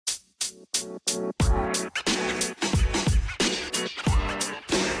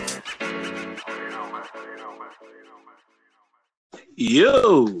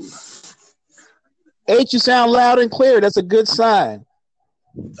Yo, H, you sound loud and clear. That's a good sign.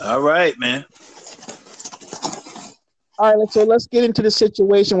 all right, man. All right, so let's get into the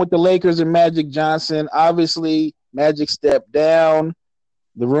situation with the Lakers and Magic Johnson. Obviously, Magic stepped down.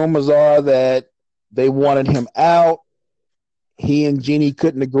 The rumors are that they wanted him out. He and Jeannie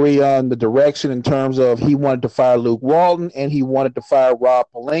couldn't agree on the direction in terms of he wanted to fire Luke Walton and he wanted to fire Rob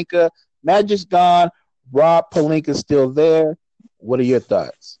Pelinka. Magic's gone. Rob Pelinka's still there. What are your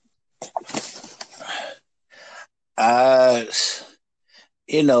thoughts? I,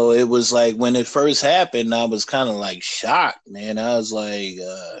 it was like when it first happened, I was kind of like shocked, man. I was like,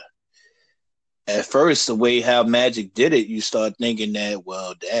 at first, the way how Magic did it, you start thinking that,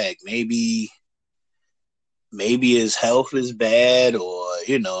 well, dag, maybe his health is bad, or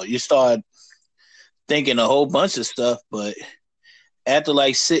you start thinking a whole bunch of stuff. But after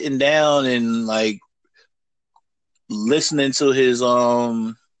like sitting down and like listening to his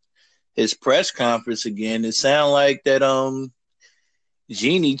press conference again, it sounded like that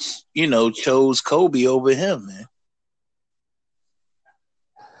Jeannie, chose Kobe over him, man.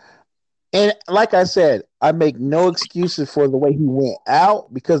 And like I said, I make no excuses for the way he went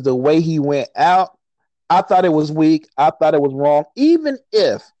out, because the way he went out, I thought it was weak. I thought it was wrong. Even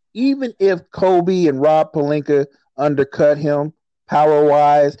if Kobe and Rob Pelinka undercut him power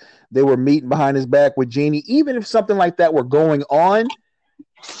wise, they were meeting behind his back with Jeannie. Even if something like that were going on,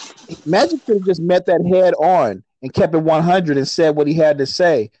 Magic could have just met that head on and kept it 100 and said what he had to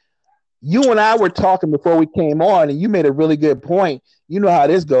say. You and I were talking before we came on, and you made a really good point. You know how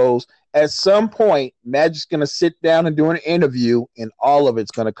this goes. At some point, Magic's going to sit down and do an interview, and all of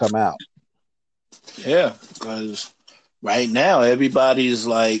it's going to come out. Yeah, because right now everybody's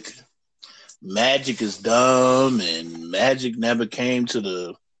like, Magic is dumb, and Magic never came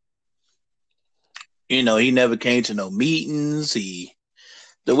to he never came to no meetings.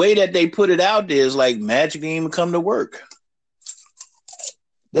 The way that they put it out there is like Magic didn't even come to work.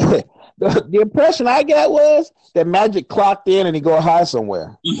 The impression I got was that Magic clocked in and he go hide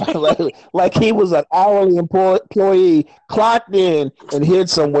somewhere. like he was an hourly employee, clocked in and hid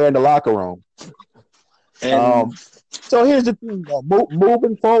somewhere in the locker room. So here's the thing,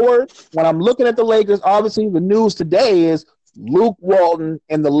 moving forward, when I'm looking at the Lakers, obviously the news today is Luke Walton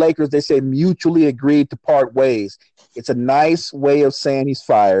and the Lakers, they say mutually agreed to part ways. It's a nice way of saying he's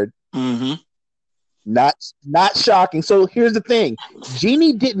fired. Mm-hmm. Not shocking. So here's the thing.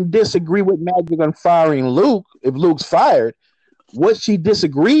 Jeannie didn't disagree with Magic on firing Luke if Luke's fired. What she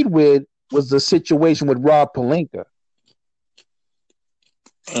disagreed with was the situation with Rob Pelinka.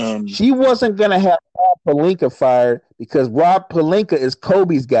 She wasn't going to have Rob Pelinka fired because Rob Pelinka is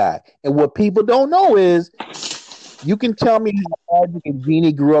Kobe's guy. And what people don't know is, you can tell me how Magic and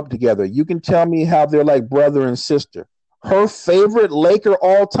Jeannie grew up together. You can tell me how they're like brother and sister. Her favorite Laker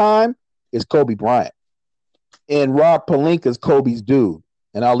all time is Kobe Bryant. And Rob Pelinka is Kobe's dude.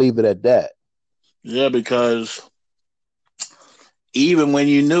 And I'll leave it at that. Yeah, because even when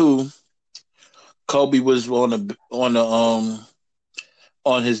you knew Kobe was on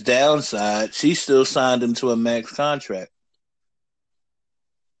his downside, she still signed him to a max contract.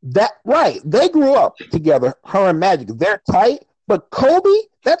 That right. They grew up together, her and Magic. They're tight, but Kobe,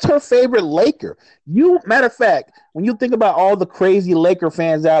 that's her favorite Laker. Matter of fact, when you think about all the crazy Laker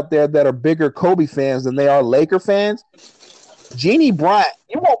fans out there that are bigger Kobe fans than they are Laker fans, Jeannie Bryant,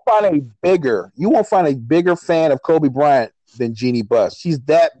 you won't find a bigger fan of Kobe Bryant than Jeannie Buss. She's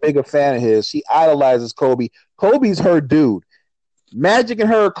that big a fan of his. She idolizes Kobe. Kobe's her dude. Magic and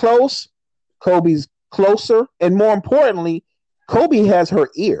her are close. Kobe's closer. And more importantly, Kobe has her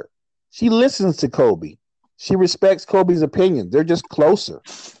ear. She listens to Kobe. She respects Kobe's opinion. They're just closer.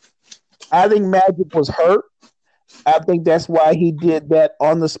 I think Magic was hurt. I think that's why he did that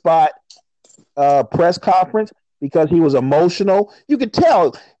on the spot press conference, because he was emotional. You could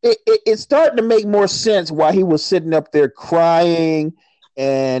tell it's starting to make more sense why he was sitting up there crying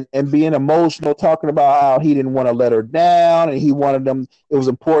and being emotional, talking about how he didn't want to let her down and he wanted them. It was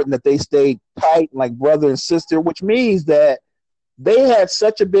important that they stayed tight, like brother and sister, which means that they had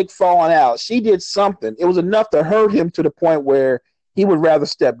such a big falling out. She did something. It was enough to hurt him to the point where he would rather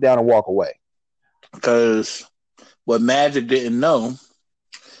step down and walk away. Because what Magic didn't know,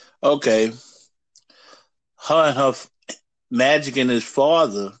 okay, Magic and his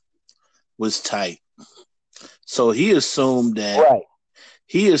father was tight. So he assumed that,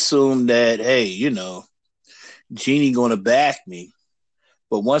 hey, Jeannie going to back me.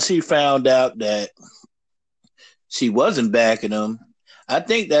 But once he found out that she wasn't backing him, I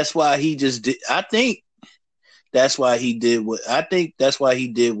think that's why he just did. I think that's why he did what. I think that's why he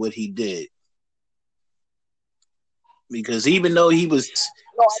did what he did. Because even though he was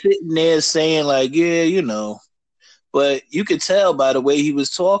sitting there saying like, yeah, but you could tell by the way he was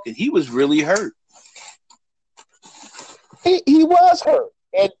talking, he was really hurt. He was hurt.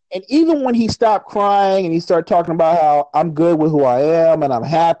 And even when he stopped crying and he started talking about how I'm good with who I am and I'm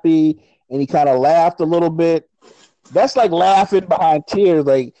happy, and he kind of laughed a little bit, that's like laughing behind tears.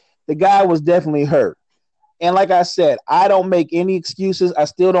 Like, the guy was definitely hurt. And like I said, I don't make any excuses. I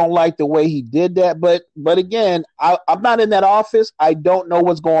still don't like the way he did that. But again, I'm not in that office. I don't know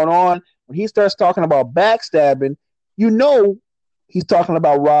what's going on. When he starts talking about backstabbing, he's talking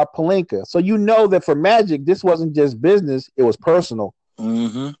about Rob Pelinka. So that for Magic, this wasn't just business. It was personal.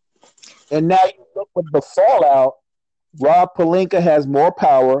 Mm-hmm. And now you look at the fallout. Rob Pelinka has more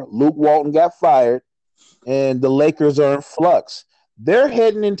power. Luke Walton got fired. And the Lakers are in flux. They're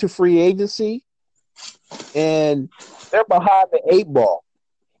heading into free agency. And they're behind the 8 ball.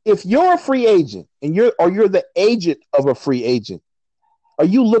 If you're a free agent and you're the agent of a free agent, are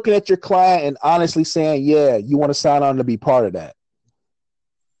you looking at your client and honestly saying, yeah, you want to sign on to be part of that?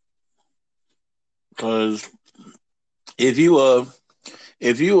 Because if you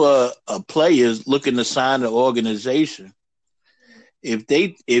are a player looking to sign an organization, if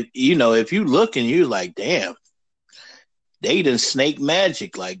you look and you're like, damn, they done snake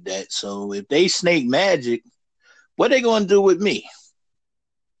Magic like that. So if they snake Magic, what are they going to do with me?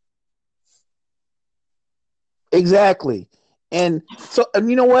 Exactly. And so,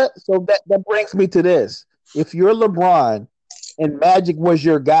 you know what? So that brings me to this. If you're LeBron and Magic was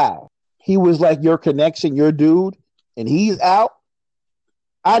your guy, he was like your connection, your dude, and he's out,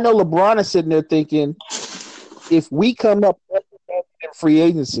 I know LeBron is sitting there thinking, if we come up in free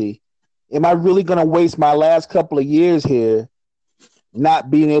agency, am I really going to waste my last couple of years here not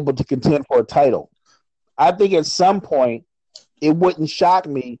being able to contend for a title? I think at some point it wouldn't shock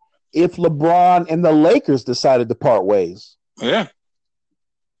me if LeBron and the Lakers decided to part ways. Yeah.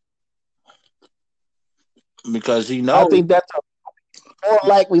 Because I think that's a more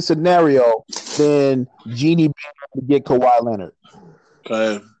likely scenario than Jeannie being able to get Kawhi Leonard.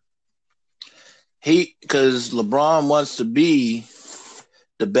 Because LeBron wants to be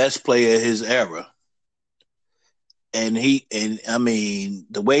the best player of his era. And I mean,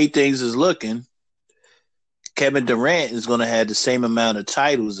 the way things is looking, Kevin Durant is going to have the same amount of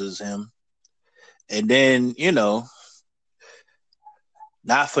titles as him. And then,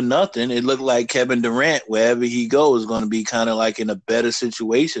 not for nothing, it looked like Kevin Durant, wherever he goes, is going to be kind of like in a better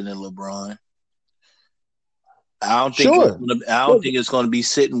situation than LeBron. I don't think it's going to be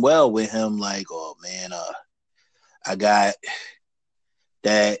sitting well with him. Like, oh man, I got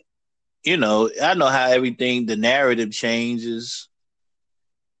that. I know how everything, the narrative changes.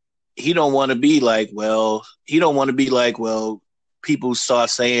 He don't want to be like, people start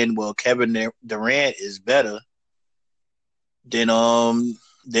saying, well, Kevin Durant is better than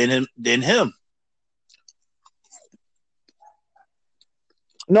him.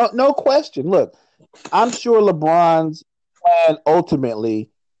 No question. Look, I'm sure LeBron's plan ultimately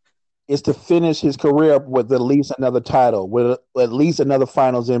is to finish his career up with at least another title, with at least another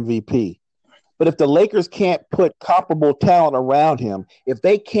Finals MVP. But if the Lakers can't put comparable talent around him, if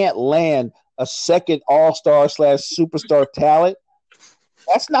they can't land a second all-star / superstar talent,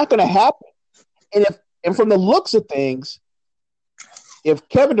 that's not going to happen. And from the looks of things, if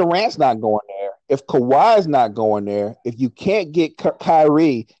Kevin Durant's not going there, if Kawhi's not going there, if you can't get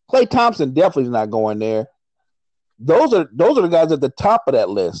Kyrie, Klay Thompson definitely is not going there. Those are the guys at the top of that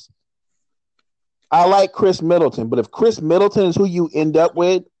list. I like Chris Middleton, but if Chris Middleton is who you end up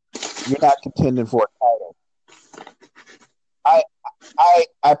with, you're not contending for a title.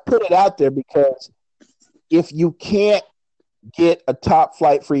 I put it out there because if you can't get a top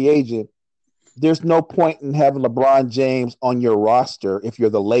flight free agent, there's no point in having LeBron James on your roster if you're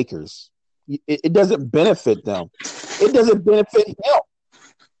the Lakers. It doesn't benefit them. It doesn't benefit him.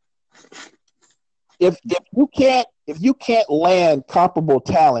 If you can't land comparable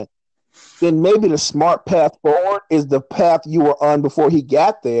talent, then maybe the smart path forward is the path you were on before he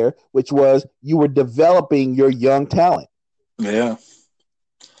got there, which was you were developing your young talent. Yeah.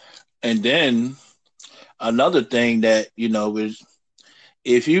 And then another thing that, is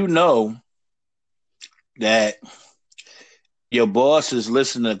if you know that your boss is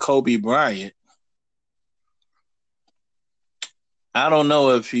listening to Kobe Bryant, I don't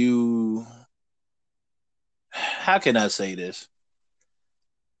know if how can I say this?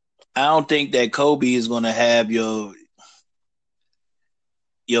 I don't think that Kobe is going to have your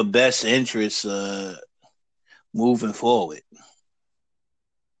best interests moving forward.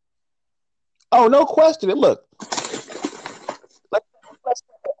 Oh, no question. And look, let's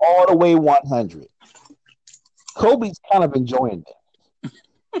go all the way 100. Kobe's kind of enjoying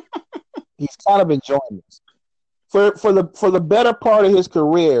this. He's kind of enjoying this. For the better part of his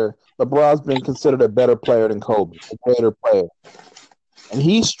career, LeBron's been considered a better player than Kobe, a greater player. And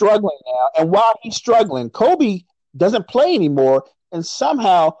he's struggling now. And while he's struggling, Kobe doesn't play anymore. And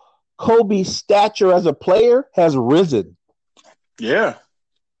somehow Kobe's stature as a player has risen. Yeah.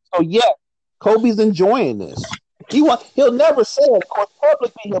 So, yeah, Kobe's enjoying this. He'll never say it. Of course,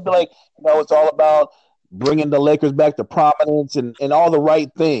 publicly, he'll be like, it's all about bringing the Lakers back to prominence and all the right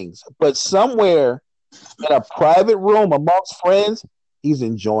things. But somewhere in a private room amongst friends, he's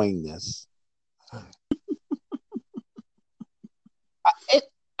enjoying this.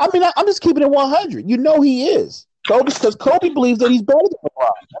 I'm just keeping it 100. He is. Because Kobe believes that he's better than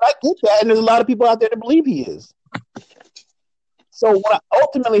LeBron. And I get that, and there's a lot of people out there that believe he is. So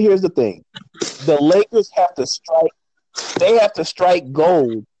ultimately, here's the thing. The Lakers have to strike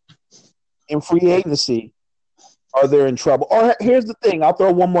gold in free agency, or they're in trouble. Or here's the thing. I'll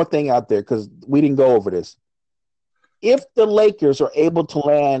throw one more thing out there because we didn't go over this. If the Lakers are able to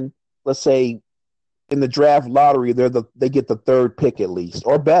land, let's say, in the draft lottery, they get the third pick at least,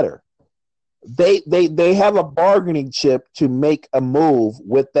 or better. They have a bargaining chip to make a move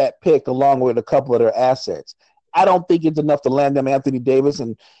with that pick along with a couple of their assets. I don't think it's enough to land them Anthony Davis.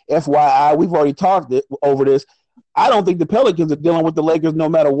 And FYI, we've already talked over this. I don't think the Pelicans are dealing with the Lakers no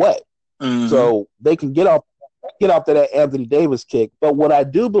matter what. Mm-hmm. So they can get off to that Anthony Davis kick. But what I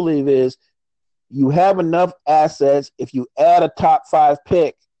do believe is you have enough assets. If you add a top 5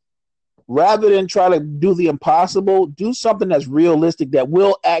 pick, rather than try to do the impossible, do something that's realistic that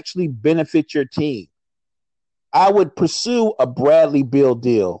will actually benefit your team. I would pursue a Bradley Beal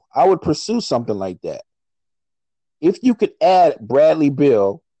deal. I would pursue something like that. If you could add Bradley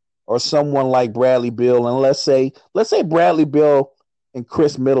Beal or someone like Bradley Beal, and let's say Bradley Beal and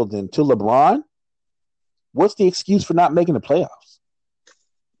Chris Middleton to LeBron, what's the excuse for not making the playoffs?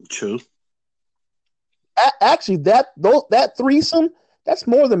 True. Actually, that threesome, that's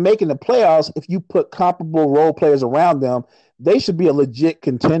more than making the playoffs. If you put comparable role players around them, they should be a legit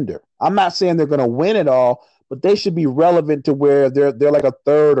contender. I'm not saying they're going to win it all, but they should be relevant to where they're like a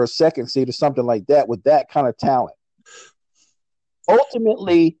third or second seed or something like that with that kind of talent.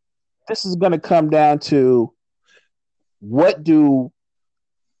 Ultimately, this is going to come down to what do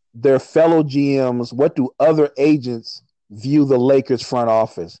their fellow GMs, what do other agents view the Lakers front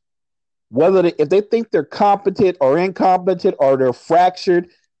office? If they think they're competent or incompetent or they're fractured,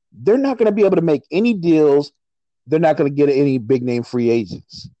 they're not going to be able to make any deals. They're not going to get any big name free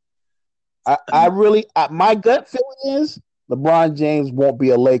agents. My gut feeling is LeBron James won't be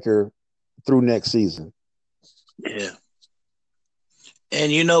a Laker through next season. Yeah. And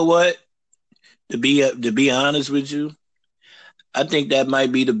you know what? To be honest with you, I think that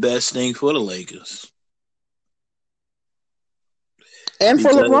might be the best thing for the Lakers. And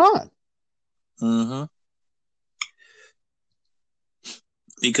for LeBron. Mm-hmm.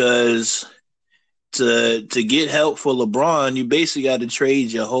 Because to get help for LeBron, you basically got to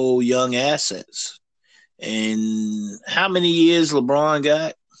trade your whole young assets. And how many years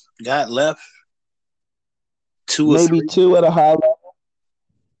LeBron got left? 2 or maybe 3? 2 at a high level.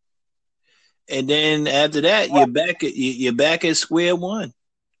 And then after that, you're back at square one.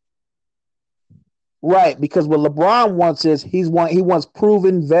 Right, because what LeBron wants is he wants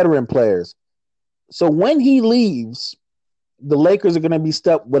proven veteran players. So when he leaves, the Lakers are going to be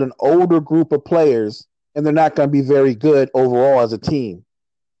stuck with an older group of players, and they're not going to be very good overall as a team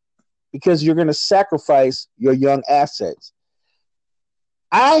because you're going to sacrifice your young assets.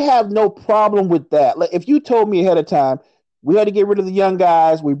 I have no problem with that. Like, if you told me ahead of time, we had to get rid of the young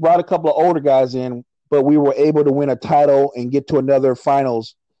guys, we brought a couple of older guys in, but we were able to win a title and get to another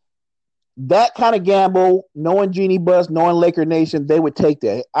finals, that kind of gamble, knowing Jeannie Buss, knowing Laker Nation, they would take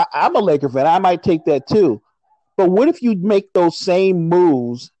that. I'm a Laker fan. I might take that too. But what if you make those same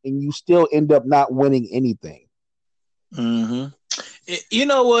moves and you still end up not winning anything? Mm-hmm. You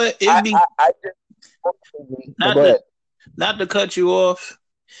know what? Not to cut you off,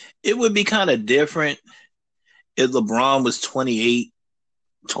 it would be kind of different if LeBron was 28,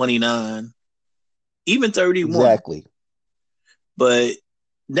 29, even 31. Exactly. But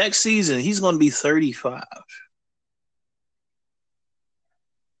next season, he's going to be 35.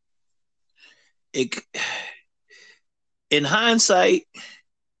 In hindsight,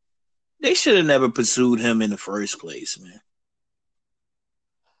 they should have never pursued him in the first place, man.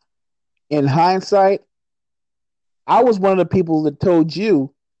 In hindsight, I was one of the people that told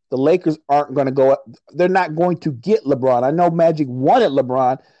you the Lakers aren't going to go. They're not going to get LeBron. I know Magic wanted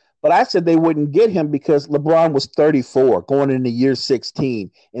LeBron, But I said they wouldn't get him because LeBron was 34 going into year 16.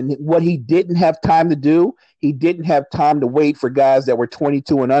 And what he didn't have time to do, he didn't have time to wait for guys that were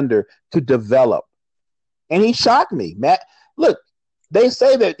 22 and under to develop. And he shocked me. Matt, look, they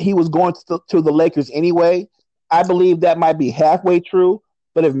say that he was going to the Lakers anyway. I believe that might be halfway true.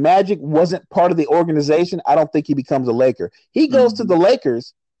 But if Magic wasn't part of the organization, I don't think he becomes a Laker. He goes to the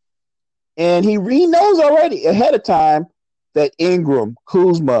Lakers, and he knows already ahead of time that Ingram,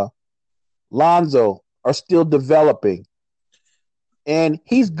 Kuzma, Lonzo are still developing. And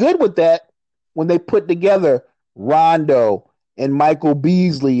he's good with that when they put together Rondo and Michael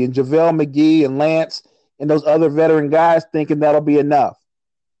Beasley and JaVale McGee and Lance and those other veteran guys thinking that'll be enough.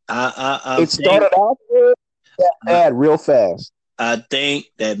 It started off good, bad real fast. I think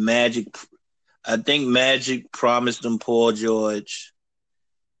Magic promised him Paul George,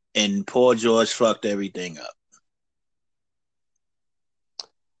 and Paul George fucked everything up.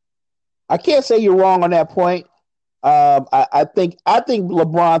 I can't say you're wrong on that point. I think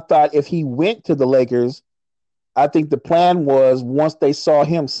LeBron thought if he went to the Lakers, I think the plan was once they saw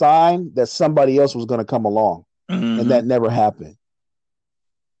him sign that somebody else was going to come along, and that never happened.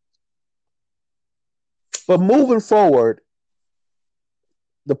 But moving forward,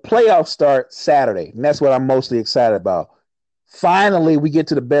 the playoffs start Saturday, and that's what I'm mostly excited about. Finally, we get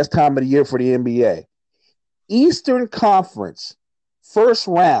to the best time of the year for the NBA. Eastern Conference, first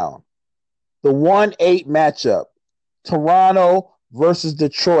round, the 1-8 matchup, Toronto versus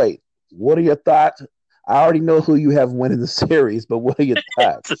Detroit. What are your thoughts? I already know who you have winning the series, but what are your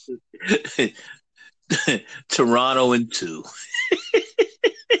thoughts? Toronto in 2.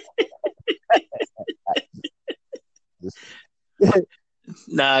 Just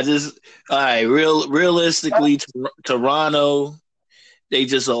all right. Realistically, Toronto, they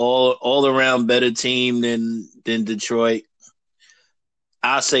just an all around better team than Detroit.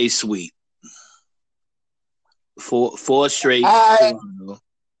 I say sweep. Four straight.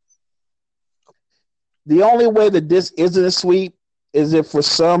 The only way that this isn't a sweep is if for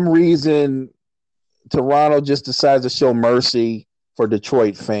some reason Toronto just decides to show mercy for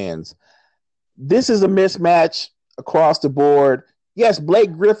Detroit fans. This is a mismatch across the board. Yes,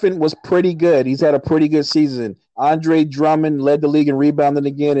 Blake Griffin was pretty good. He's had a pretty good season. Andre Drummond led the league in rebounding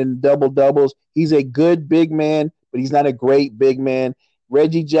again in double-doubles. He's a good big man, but he's not a great big man.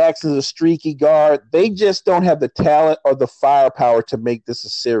 Reggie Jackson's a streaky guard. They just don't have the talent or the firepower to make this a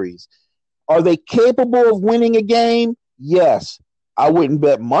series. Are they capable of winning a game? Yes. I wouldn't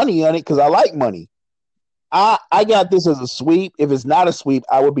bet money on it because I like money. I got this as a sweep. If it's not a sweep,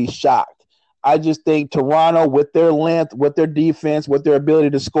 I would be shocked. I just think Toronto, with their length, with their defense, with their ability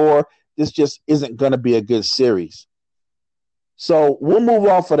to score, this just isn't going to be a good series. So we'll move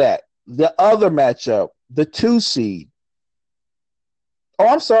on for that. The other matchup, the 2 seed. Oh,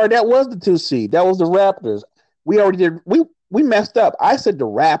 I'm sorry. That was the 2 seed. That was the Raptors. We already did. We messed up. I said the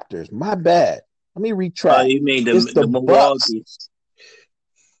Raptors. My bad. Let me retract. Oh, you mean the Milwaukee?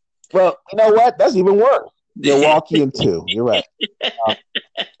 Well, you know what? That's even worse. Milwaukee in 2. You're right.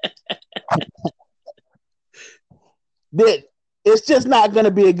 It's just not going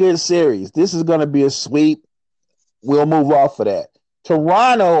to be a good series. This is going to be a sweep. We'll move off of that.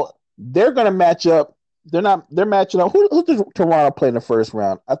 Toronto, they're going to match up. They're matching up. Who does Toronto play in the first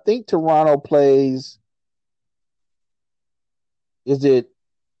round? I think Toronto plays. Who's the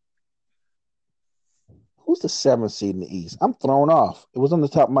 7th seed in the East? I'm thrown off. It was on the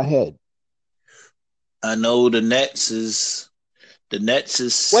top of my head. I know the Nets is the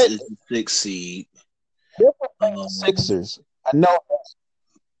 6th seed. Sixers. I know.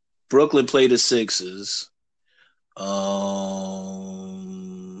 Brooklyn played the Sixers. It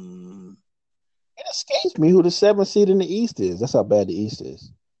escapes me who the 7th seed in the East is. That's how bad the East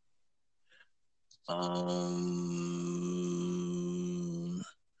is.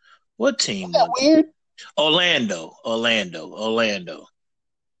 What team? Isn't that weird? Orlando.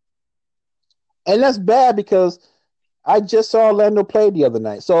 And that's bad because I just saw Orlando play the other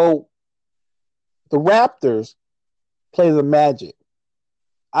night. So the Raptors play the Magic.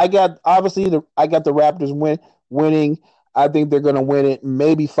 I got the Raptors winning. I think they're going to win it.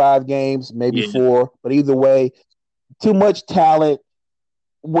 Maybe 5 games, maybe 4. But either way, too much talent.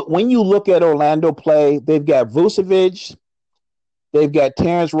 When you look at Orlando play, they've got Vucevic. They've got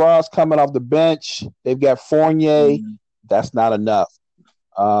Terrence Ross coming off the bench. They've got Fournier. Mm-hmm. That's not enough.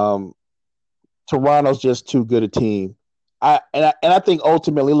 Toronto's just too good a team. I think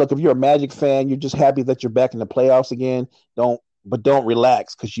ultimately, look, if you're a Magic fan, you're just happy that you're back in the playoffs again. Don't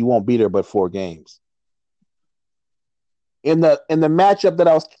relax because you won't be there but 4 games. In the matchup that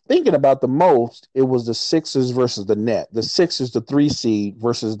I was thinking about the most, it was the Sixers versus the Nets. The Sixers, the 3 seed,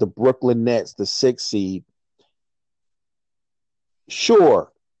 versus the Brooklyn Nets, the 6 seed.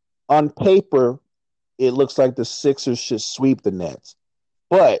 Sure, on paper, it looks like the Sixers should sweep the Nets.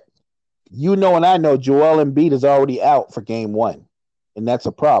 But you know and I know Joel Embiid is already out for game one, and that's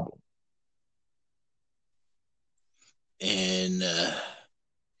a problem. And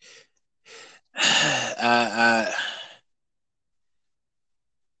I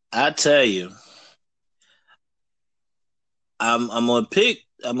I tell you, I'm gonna pick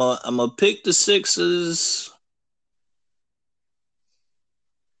I'm gonna pick the Sixers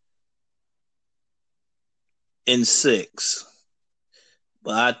in six.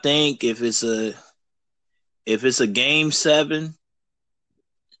 But I think if it's a game seven,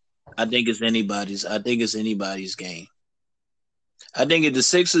 I think it's anybody's. I think it's anybody's game. I think if the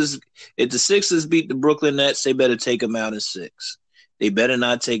Sixers beat the Brooklyn Nets, they better take them out in six. They better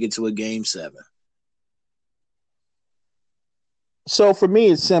not take it to a game seven. So for me,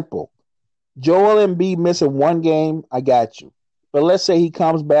 it's simple. Joel Embiid missing one game, I got you. But let's say he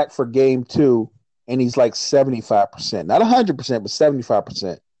comes back for game two and he's like 75%, not 100%, but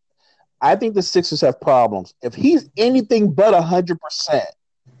 75%. I think the Sixers have problems. If he's anything but 100%,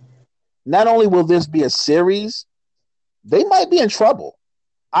 not only will this be a series, they might be in trouble.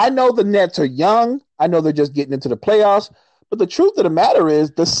 I know the Nets are young. I know they're just getting into the playoffs. But the truth of the matter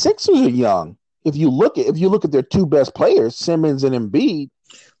is the Sixers are young. If you look at their two best players, Simmons and Embiid,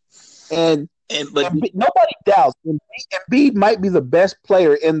 and But nobody doubts Embiid might be the best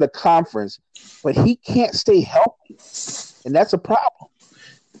player in the conference, but he can't stay healthy, and that's a problem.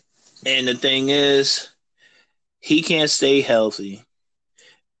 and the thing is, he can't stay healthy,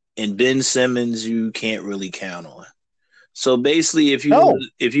 and Ben Simmons you can't really count on. So basically, No,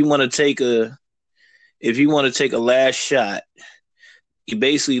 if you want to take a if you want to take a last shot, you're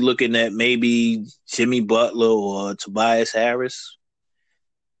basically looking at maybe Jimmy Butler or Tobias Harris,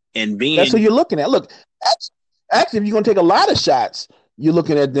 and that's what being you're looking at. Look, actually, if you're going to take a lot of shots, you're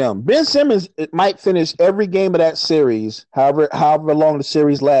looking at them. Ben Simmons it might finish every game of that series, however long the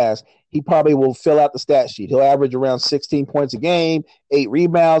series lasts. He probably will fill out the stat sheet. He'll average around 16 points a game, 8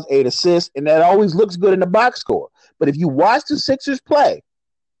 rebounds, 8 assists, and that always looks good in the box score. But if you watch the Sixers play,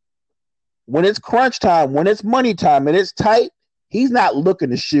 when it's crunch time, when it's money time, and it's tight, he's not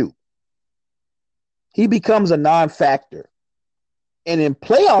looking to shoot. He becomes a non-factor. And in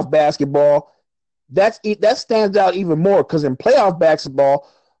playoff basketball, that stands out even more because in playoff basketball,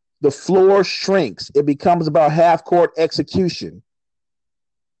 the floor shrinks. It becomes about half court execution.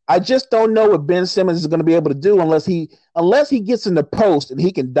 I just don't know what Ben Simmons is going to be able to do unless he gets in the post and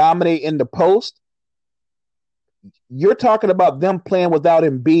he can dominate in the post. You're talking about them playing without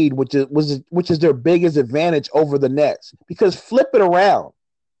Embiid, which is their biggest advantage over the Nets. Because flip it around,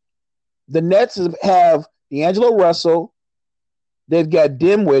 the Nets have D'Angelo Russell, they've got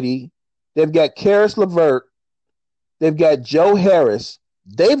Dinwiddie, they've got Karis LeVert, they've got Joe Harris.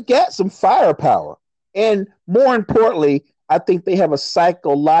 They've got some firepower, and more importantly, I think they have a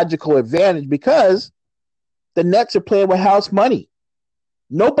psychological advantage because the Nets are playing with house money.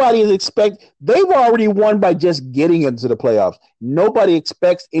 Nobody is they've already won by just getting into the playoffs. Nobody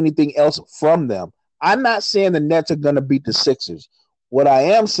expects anything else from them. I'm not saying the Nets are going to beat the Sixers. What I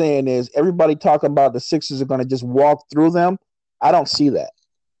am saying is everybody talking about the Sixers are going to just walk through them. I don't see that.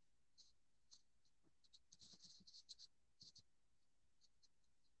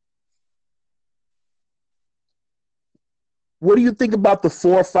 What do you think about the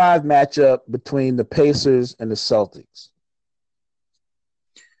 4-5 matchup between the Pacers and the Celtics?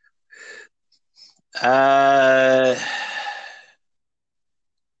 uh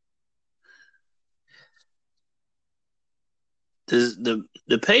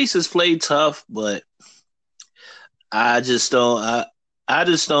the Pacers play tough, but I just don't I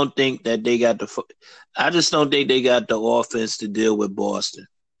just don't think that they got the I just don't think they got the offense to deal with Boston.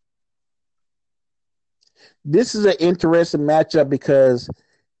 This is an interesting matchup because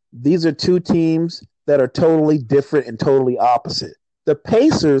these are two teams that are totally different and totally opposite. The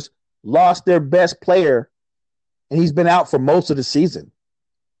Pacers lost their best player, and he's been out for most of the season.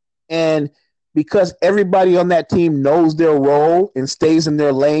 And because everybody on that team knows their role and stays in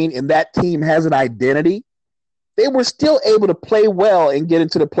their lane, and that team has an identity, they were still able to play well and get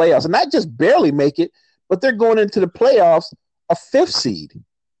into the playoffs. And not just barely make it, but they're going into the playoffs a fifth seed.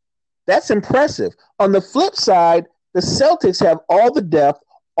 That's impressive. On the flip side, the Celtics have all the depth,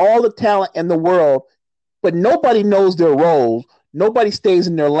 all the talent in the world, but nobody knows their roles. Nobody stays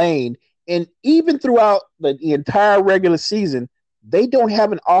in their lane. And even throughout the entire regular season, they don't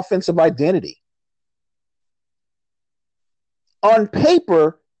have an offensive identity. on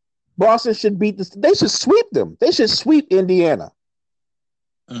paper, Boston should beat this. They should sweep them. They should sweep Indiana.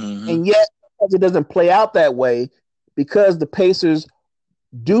 Mm-hmm. And yet, because it doesn't play out that way, because the Pacers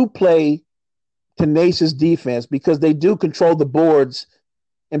do play tenacious defense, because they do control the boards,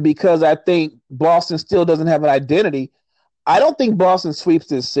 and because I think Boston still doesn't have an identity, I don't think Boston sweeps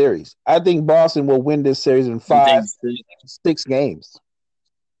this series. I think Boston will win this series in 6 games.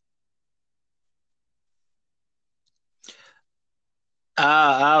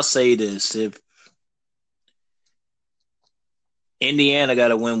 I'll say this: if Indiana got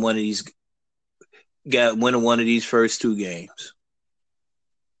to win one of these first 2 games.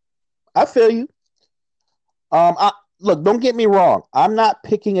 I feel you. Look, don't get me wrong. I'm not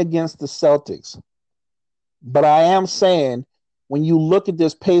picking against the Celtics, but I am saying when you look at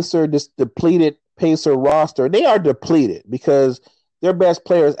this depleted Pacer roster, they are depleted because their best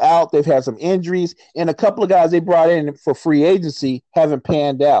players out. They've had some injuries, and a couple of guys they brought in for free agency haven't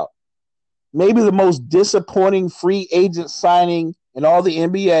panned out. Maybe the most disappointing free agent signing in all the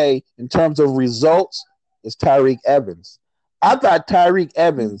NBA in terms of results is Tyreke Evans. I thought Tyreke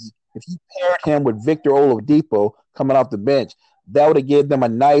Evans, if you paired him with Victor Oladipo coming off the bench, that would have given them a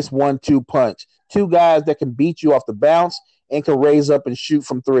nice 1-2 punch. 2 guys that can beat you off the bounce and can raise up and shoot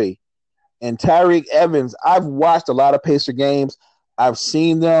from 3. And Tyreke Evans, I've watched a lot of Pacer games. I've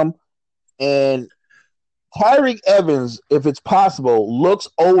seen them. And Tyreke Evans, if it's possible, looks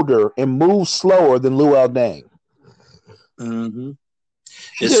older and moves slower than Luol Deng. Mm-hmm.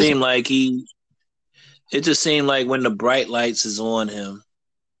 It just seemed like when the bright lights is on him,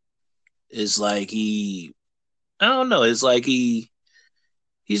 it's like I don't know. It's like he's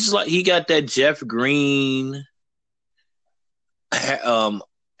like he got that Jeff Green,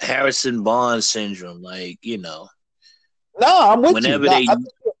 Harrison Barnes syndrome. Like, you know. No, I'm with you.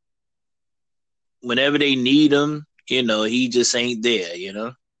 Whenever they need him, you know, he just ain't there. You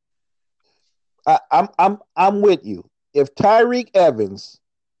know. I'm with you. If Tyreke Evans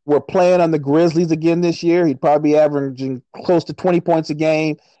were playing on the Grizzlies again this year, he'd probably be averaging close to 20 points a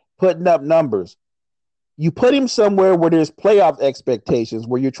game, putting up numbers. You put him somewhere where there's playoff expectations,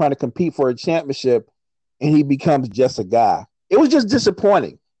 where you're trying to compete for a championship, and he becomes just a guy. It was just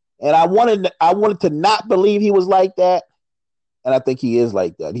disappointing. And I wanted to not believe he was like that, and I think he is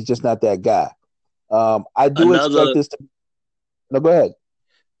like that. He's just not that guy. I do expect this to – no, go ahead.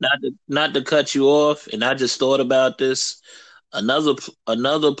 Not to cut you off, and I just thought about this. Another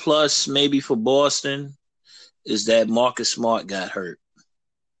plus maybe for Boston is that Marcus Smart got hurt.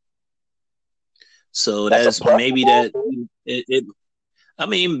 So that's maybe that it I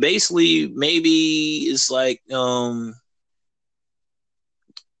mean, basically maybe it's like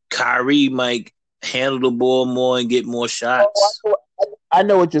Kyrie might handle the ball more and get more shots. I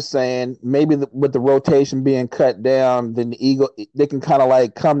know what you're saying. Maybe with the rotation being cut down, then the ego, they can kind of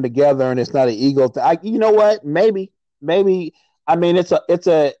like come together, and it's not an ego thing. You know what? Maybe. I mean, it's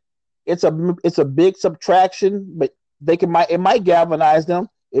a big subtraction, but it might galvanize them.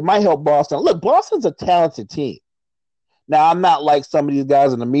 It might help Boston. Look, Boston's a talented team. Now, I'm not like some of these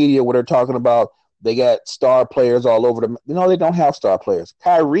guys in the media where they're talking about they got star players all over them. No, they don't have star players.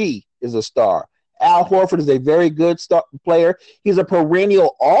 Kyrie is a star. Al Horford is a very good star player. He's a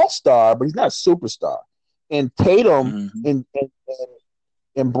perennial all-star, but he's not a superstar. And Tatum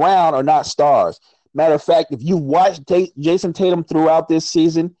and Brown are not stars. Matter of fact, if you watch Jason Tatum throughout this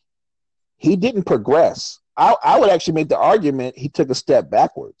season, he didn't progress. I would actually make the argument he took a step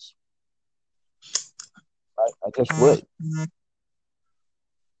backwards. I just would.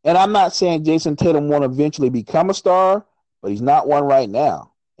 And I'm not saying Jason Tatum won't eventually become a star, but he's not one right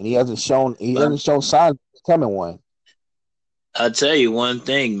now. And he hasn't shown signs of becoming one. I'll tell you one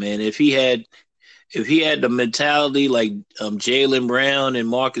thing, man. If he had the mentality like Jaylen Brown and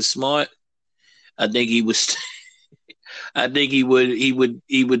Marcus Smart, I think he was. I think he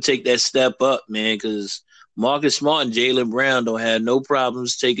would take that step up, man. Because Marcus Smart and Jaylen Brown don't have no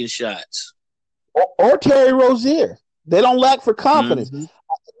problems taking shots. Or Terry Rozier, they don't lack for confidence. Mm-hmm.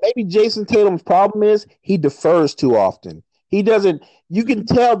 Maybe Jason Tatum's problem is he defers too often. He doesn't. You can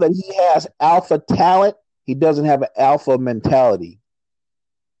tell that he has alpha talent. He doesn't have an alpha mentality.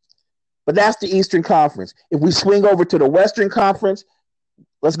 But that's the Eastern Conference. If we swing over to the Western Conference,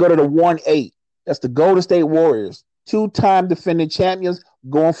 let's go to the 1-8. That's the Golden State Warriors, 2-time defending champions,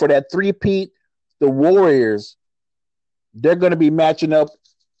 going for that three-peat. The Warriors, they're going to be matching up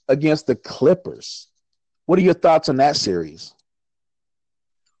against the Clippers. What are your thoughts on that series?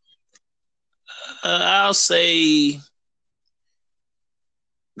 I'll say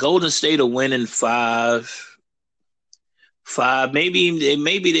Golden State will win in 5.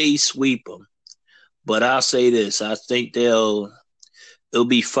 Maybe they sweep them. But I'll say this: I think it'll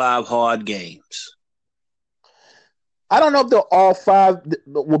be 5 hard games. I don't know if they'll all 5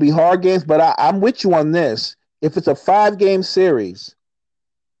 will be hard games, but I'm with you on this. If it's a 5-game series,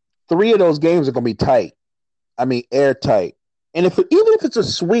 3 of those games are going to be tight. I mean, airtight. And even if it's a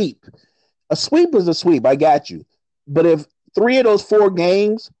sweep is a sweep. I got you. But if 3 of those 4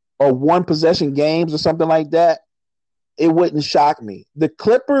 games are 1-possession games or something like that, it wouldn't shock me. The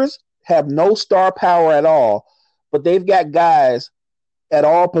Clippers have no star power at all, but they've got guys at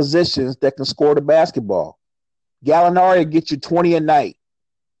all positions that can score the basketball. Gallinari will get you 20 a night,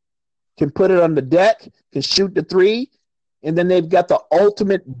 can put it on the deck, can shoot the 3, and then they've got the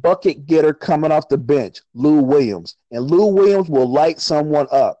ultimate bucket getter coming off the bench, Lou Williams. And Lou Williams will light someone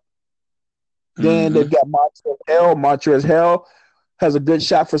up. Then they've got Montrezl Harrell has a good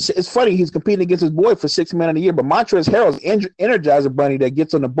shot for. It's funny, he's competing against his boy for 6th man of the year, but Montrezl Harrell is energizer bunny that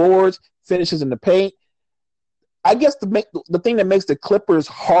gets on the boards, finishes in the paint. I guess the thing that makes the Clippers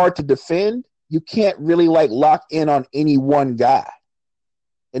hard to defend, you can't really lock in on any one guy,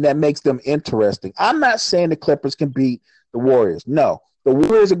 and that makes them interesting. I'm not saying the Clippers can beat the Warriors. No, the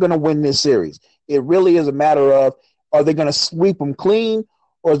Warriors are going to win this series. It really is a matter of, are they going to sweep them clean,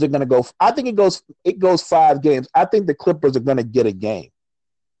 or is it going to go? I think it goes 5 games. I think the Clippers are going to get a game.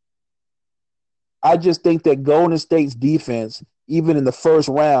 I just think that Golden State's defense, even in the first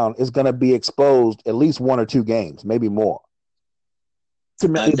round, is going to be exposed at least 1 or 2 games, maybe more.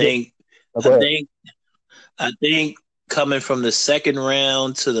 I think coming from the second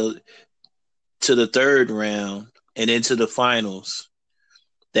round to the third round and into the finals,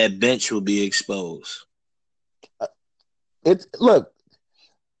 that bench will be exposed.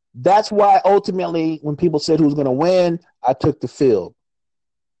 That's why ultimately when people said who's going to win, I took the field.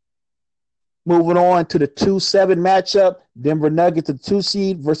 Moving on to the 2-7 matchup, Denver Nuggets, the 2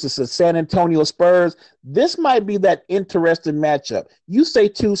 seed versus the San Antonio Spurs. This might be that interesting matchup. You say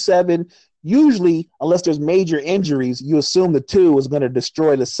 2-7, usually, unless there's major injuries, you assume the 2 is going to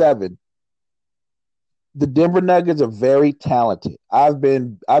destroy the 7. The Denver Nuggets are very talented. I've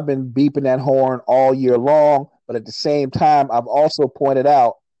been beeping that horn all year long, but at the same time, I've also pointed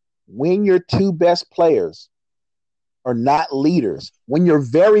out, when your 2 best players are not leaders, when your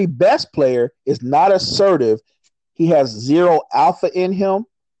very best player is not assertive, he has 0 alpha in him,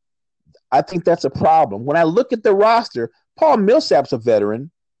 I think that's a problem. When I look at the roster, Paul Millsap's a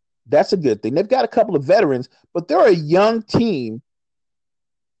veteran. That's a good thing. They've got a couple of veterans, but they're a young team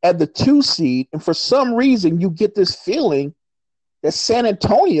at the 2 seed, and for some reason you get this feeling that San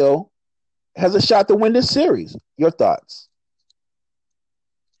Antonio has a shot to win this series. Your thoughts?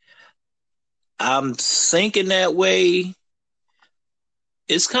 I'm thinking that way.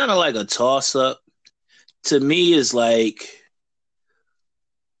 It's kind of like a toss-up. To me, it's like,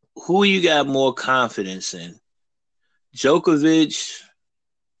 who you got more confidence in? Djokovic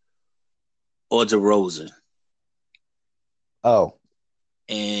or DeRozan? Oh.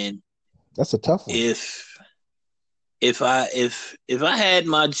 And that's a tough one. If I had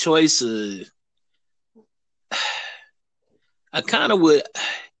my choice, I kind of would.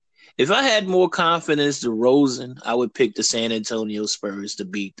 If I had more confidence in DeRozan, I would pick the San Antonio Spurs to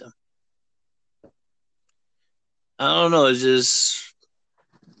beat them. I don't know. It's just.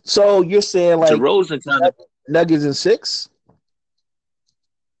 So you're saying DeRozan kind of Nuggets in 6?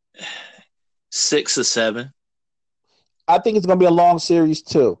 6 or 7. I think it's going to be a long series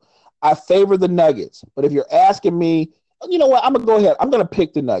too. I favor the Nuggets, but if you're asking me, you know what? I'm going to go ahead. I'm going to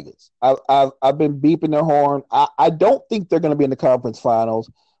pick the Nuggets. I've been beeping their horn. I don't think they're going to be in the conference finals,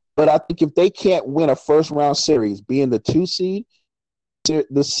 but I think if they can't win a first-round series, being the 2 seed,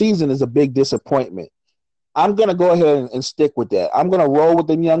 the season is a big disappointment. I'm going to go ahead and stick with that. I'm going to roll with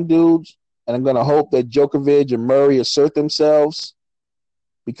the young dudes, and I'm going to hope that Djokovic and Murray assert themselves,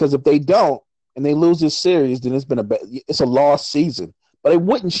 because if they don't and they lose this series, then it's a lost season. But it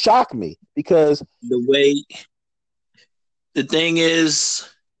wouldn't shock me, because the thing is,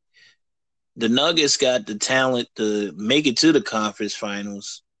 the Nuggets got the talent to make it to the conference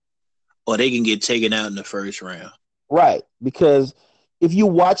finals, or they can get taken out in the first round. Right, because if you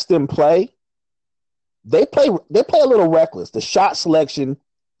watch them play, they play a little reckless. The shot selection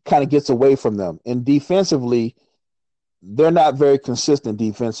kind of gets away from them, and defensively, they're not very consistent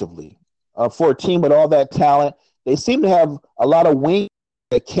defensively. For a team with all that talent, they seem to have a lot of wings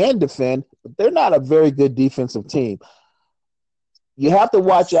that can defend, but they're not a very good defensive team. You have to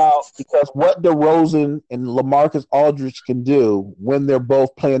watch out, because what DeRozan and LaMarcus Aldridge can do when they're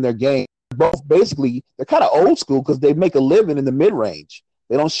both playing their game, they're kind of old school, because they make a living in the mid-range.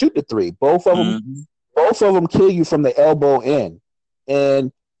 They don't shoot the 3. Both of them kill you from the elbow in.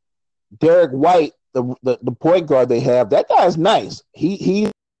 And Derek White the point guard they have. That guy's nice.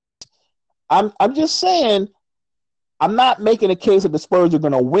 I'm just saying. I'm not making a case that the Spurs are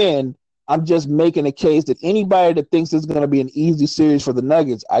going to win. I'm just making a case that anybody that thinks this is going to be an easy series for the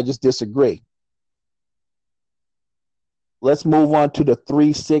Nuggets, I just disagree. Let's move on to the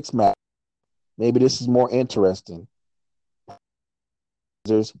 3-6 match. Maybe this is more interesting.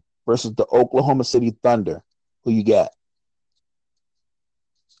 Versus the Oklahoma City Thunder. Who you got?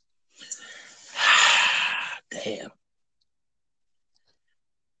 Damn.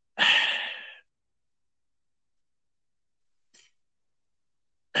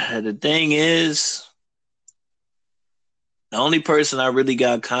 The thing is, the only person I really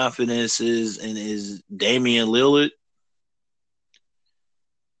got confidence is Damian Lillard.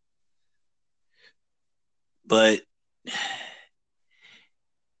 But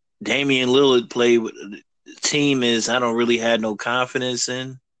Damian Lillard played with the team I don't really have no confidence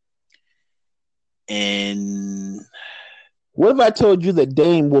in. And what if I told you that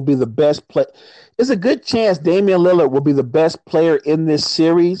Dame will be the best player? It's a good chance Damian Lillard will be the best player in this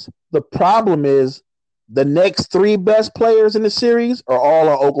series. The problem is the next three best players in the series are all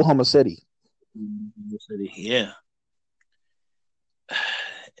on Oklahoma City. Yeah.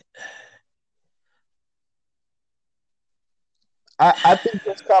 I think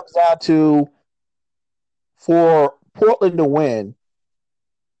this comes down to, for Portland to win,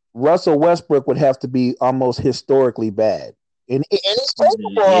 Russell Westbrook would have to be almost historically bad. And he's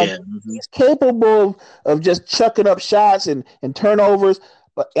capable of just chucking up shots and turnovers.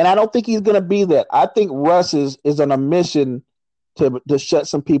 And I don't think he's going to be that. I think Russ is on a mission to shut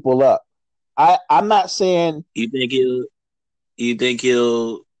some people up. I'm not saying you think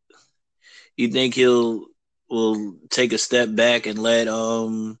he'll will take a step back and let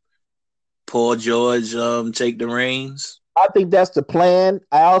Paul George take the reins. I think that's the plan.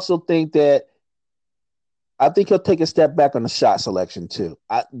 I also think he'll take a step back on the shot selection too.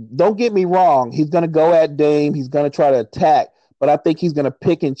 Don't get me wrong. He's going to go at Dame. He's going to try to attack, but I think he's going to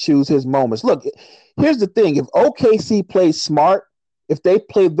pick and choose his moments. Look, here's the thing. If OKC plays smart, if they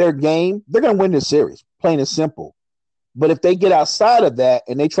play their game, they're going to win this series, plain and simple. But if they get outside of that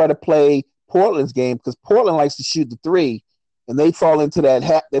and they try to play Portland's game, because Portland likes to shoot the three, and they fall into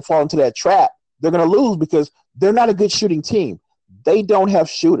that trap, they're going to lose because they're not a good shooting team. They don't have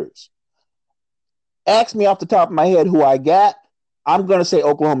shooters. Ask me off the top of my head who I got. I'm going to say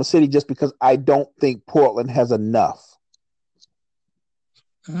Oklahoma City just because I don't think Portland has enough.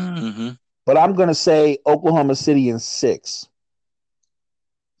 Mm-hmm. But I'm going to say Oklahoma City in 6.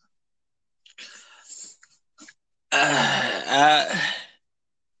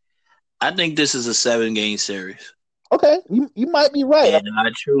 I think this is a 7-game series. Okay, you might be right. And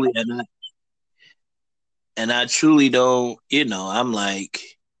I truly don't. I'm like,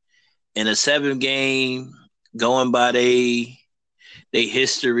 in a 7-game, going by they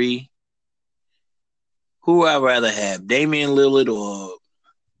history, who I'd rather have, Damian Lillard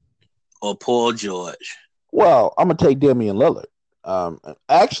or Paul George? Well, I'm gonna take Damian Lillard.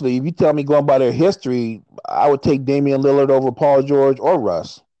 Actually, if you tell me going by their history, I would take Damian Lillard over Paul George or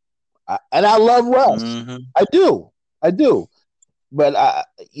Russ. And I love Russ. Mm-hmm. I do. But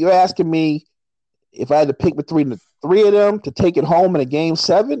you're asking me if I had to pick between the three of them to take it home in a game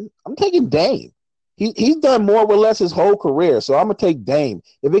 7, I'm taking Dame. He's done more with less his whole career, so I'm going to take Dame.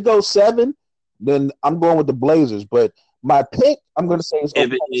 If it goes 7, then I'm going with the Blazers. But my pick, I'm going to say is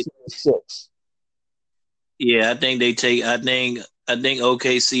 6. Yeah, I think OKC,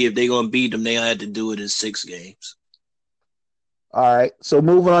 if they're going to beat them, they have to do it in 6 games. All right, so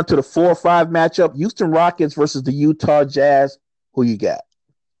moving on to the 4-5 matchup, Houston Rockets versus the Utah Jazz. Who you got?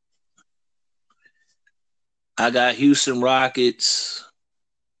 I got Houston Rockets.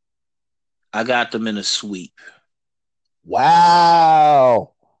 I got them in a sweep.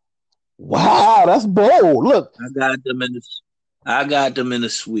 Wow, that's bold. Look, I got them in a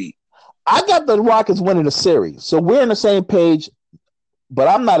sweep. I got the Rockets winning the series, so we're on the same page. But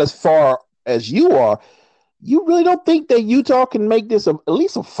I'm not as far as you are. You really don't think that Utah can make this at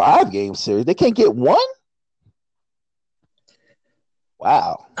least a 5-game series? They can't get 1?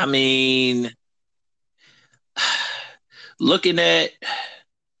 Wow. I mean, looking at,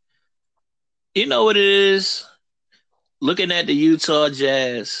 you know what it is? Looking at the Utah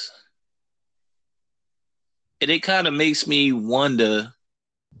Jazz, and it kind of makes me wonder,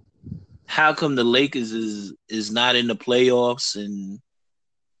 how come the Lakers is not in the playoffs? And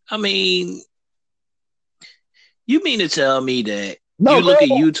I mean, you mean to tell me that you look at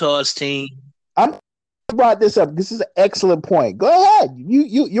Utah's team? I'm brought this up. This is an excellent point. Go ahead.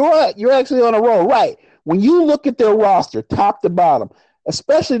 You're actually on a roll, right? When you look at their roster, top to bottom,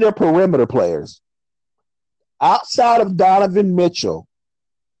 especially their perimeter players, outside of Donovan Mitchell,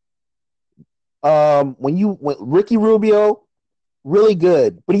 when Ricky Rubio, really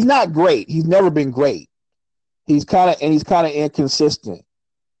good, but he's not great. He's never been great. He's kind of inconsistent.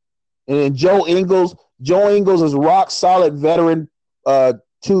 And then Joe Ingles is a rock solid veteran,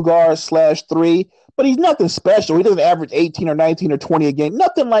 2 guard/3, but he's nothing special. He doesn't average 18 or 19 or 20 a game.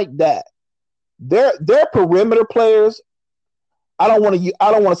 Nothing like that. They're perimeter players. I don't want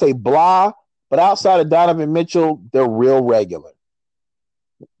to say blah, but outside of Donovan Mitchell, they're real regular.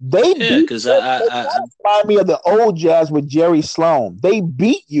 They remind me of the old Jazz with Jerry Sloan. They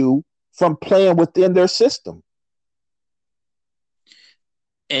beat you from playing within their system.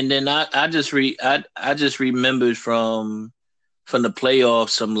 And then I just remembered from the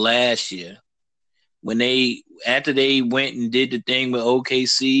playoffs from last year when after they went and did the thing with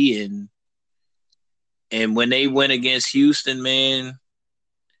OKC and when they went against Houston, man,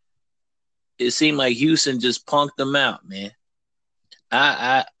 it seemed like Houston just punked them out, man.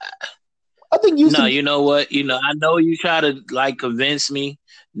 I think Houston. No, you know what? I know you try to like convince me.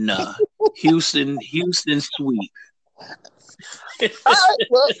 No, Houston sweep. No.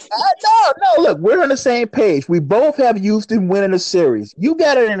 Look, we're on the same page. We both have Houston winning a series. You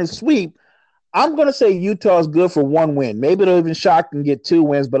got it in a sweep. I'm going to say Utah's good for 1 win. Maybe they'll even shock and get 2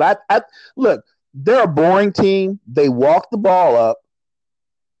 wins. But I look, they're a boring team. They walk the ball up.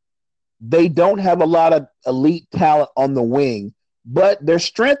 They don't have a lot of elite talent on the wing, but their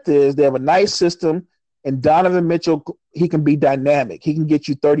strength is they have a nice system. And Donovan Mitchell, he can be dynamic. He can get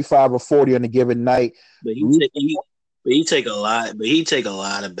you 35 or 40 on a given night. But he take a lot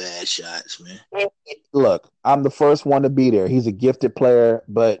of bad shots, man. Look, I'm the first one to be there. He's a gifted player,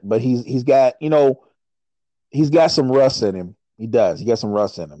 but he's got some rust in him. He does. He got some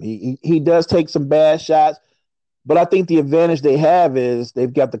rust in him. He does take some bad shots, but I think the advantage they have is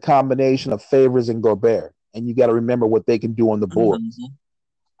they've got the combination of Favors and Gobert, and you got to remember what they can do on the board. Mm-hmm.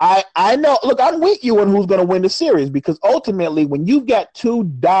 I know. Look, I'm with you on who's going to win the series because ultimately, when you've got 2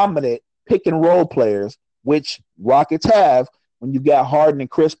 dominant pick and roll players, which Rockets have, when you got Harden and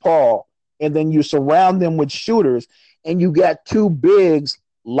Chris Paul, and then you surround them with shooters, and you got 2 bigs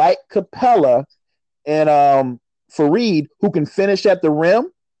like Capella and Fareed who can finish at the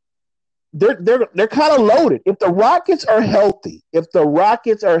rim, they're kind of loaded. If the Rockets are healthy, it's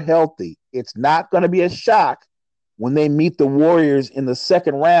not going to be a shock when they meet the Warriors in the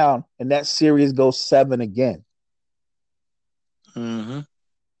second round and that series goes 7 again. Mm-hmm.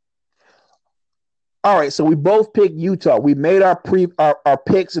 All right, so we both picked Utah. We made our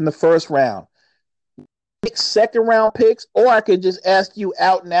picks in the first round. Pick second round picks, or I could just ask you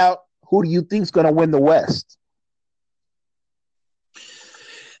out and out, who do you think is going to win the West?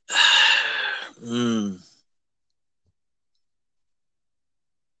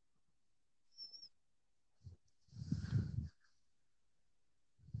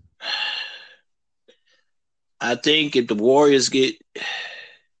 I think if the Warriors if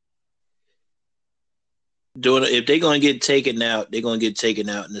they're going to get taken out, they're going to get taken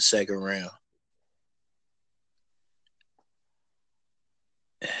out in the second round.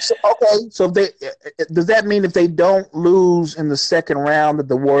 So does that mean if they don't lose in the second round that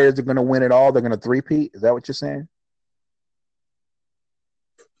the Warriors are going to win it all? They're going to three-peat? Is that what you're saying?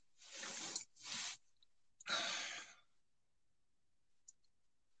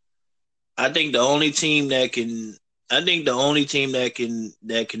 I think only 2 teams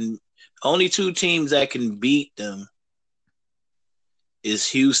that can beat them is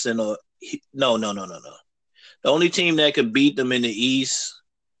Houston or no. The only team that could beat them in the East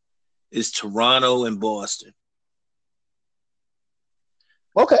is Toronto and Boston.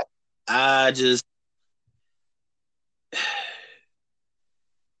 Okay. I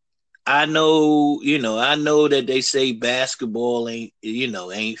know that they say basketball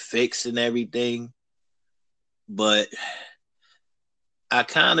ain't fixed and everything, but I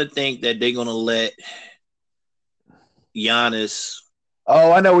kind of think that they're gonna let Giannis.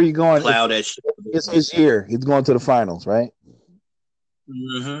 Oh, I know where you're going. It's his year. He's going to the finals, right?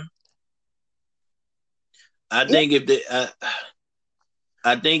 Mm-hmm. I think if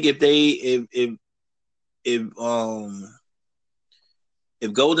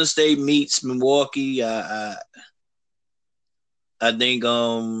Golden State meets Milwaukee, I think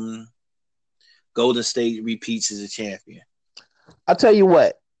Golden State repeats as a champion. I'll tell you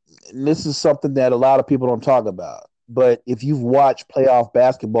what, and this is something that a lot of people don't talk about, but if you've watched playoff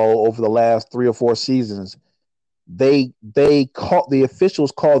basketball over the last 3 or 4 seasons, the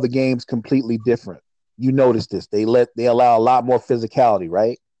officials call the games completely different. You notice this. They allow a lot more physicality,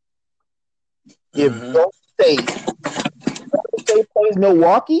 right? If Golden State plays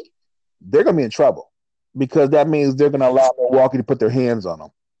Milwaukee, they're going to be in trouble. because that means they're going to allow Milwaukee to put their hands on them.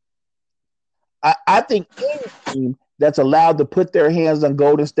 I think any team that's allowed to put their hands on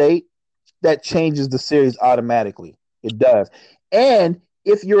Golden State, that changes the series automatically. It does. And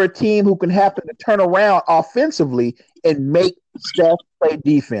if you're a team who can happen to turn around offensively and make Steph play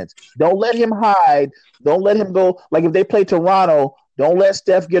defense, don't let him hide. Don't let him go. Like if they play Toronto, don't let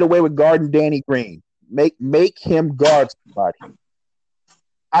Steph get away with guarding Danny Green. Make him guard somebody.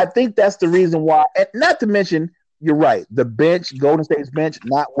 I think that's the reason why. And not to mention, you're right. The bench, Golden State's bench,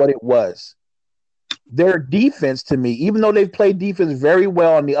 not what it was. Their defense, to me, even though they've played defense very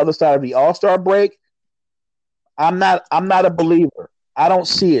well on the other side of the All-Star break, I'm not a believer. I don't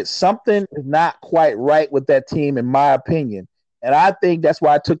see it. Something is not quite right with that team, in my opinion. And I think that's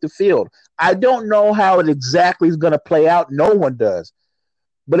why I took the field. I don't know how it exactly is going to play out. No one does.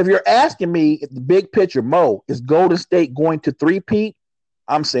 But if you're asking me, the big picture, Mo, is Golden State going to three-peat?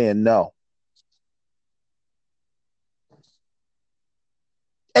 I'm saying no.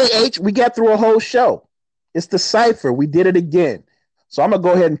 Hey, H, we got through a whole show. It's the cipher. We did it again. So I'm going to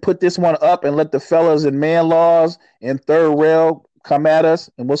go ahead and put this one up and let the fellas in Man Laws and Third Rail come at us,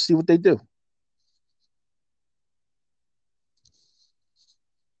 and we'll see what they do.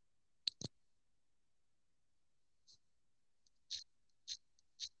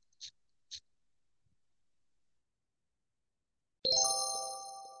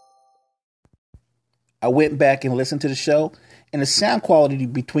 I went back and listened to the show, and the sound quality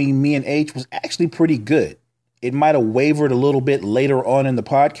between me and H was actually pretty good. It might have wavered a little bit later on in the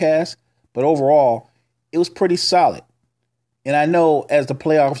podcast, but overall, it was pretty solid. And I know as the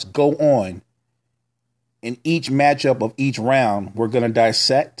playoffs go on, in each matchup of each round, we're going to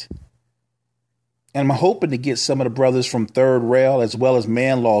dissect. And I'm hoping to get some of the brothers from Third Rail as well as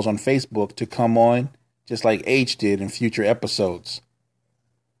Man Laws on Facebook to come on, just like H did in future episodes.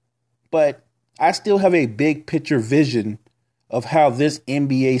 But I still have a big picture vision of how this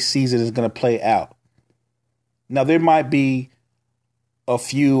NBA season is going to play out. Now, there might be a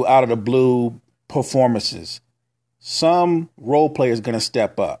few out of the blue performances. Some role player is going to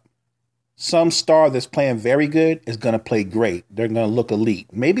step up. Some star that's playing very good is going to play great. They're going to look elite.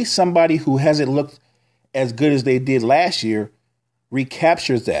 Maybe somebody who hasn't looked as good as they did last year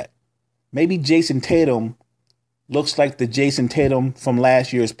recaptures that. Maybe Jason Tatum looks like the Jason Tatum from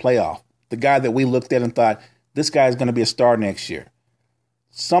last year's playoff. The guy that we looked at and thought, this guy is going to be a star next year.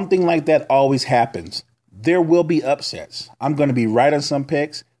 Something like that always happens. There will be upsets. I'm going to be right on some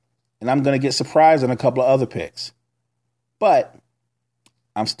picks, and I'm going to get surprised on a couple of other picks. But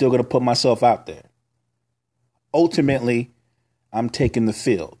I'm still going to put myself out there. Ultimately, I'm taking the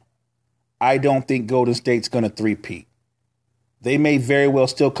field. I don't think Golden State's going to three-peat. They may very well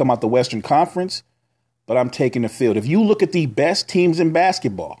still come out the Western Conference, but I'm taking the field. If you look at the best teams in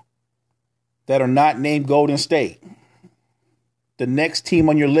basketball that are not named Golden State, the next team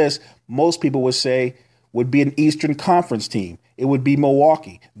on your list, most people would say, would be an Eastern Conference team. It would be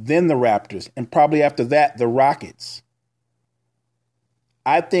Milwaukee, then the Raptors, and probably after that, the Rockets.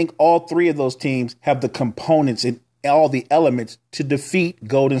 I think all three of those teams have the components and all the elements to defeat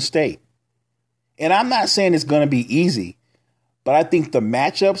Golden State. And I'm not saying it's going to be easy, but I think the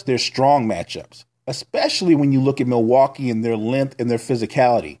matchups, they're strong matchups, especially when you look at Milwaukee and their length and their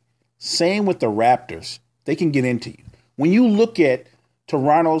physicality. Same with the Raptors. They can get into you. When you look at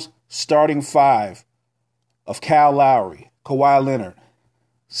Toronto's starting five of Kyle Lowry, Kawhi Leonard,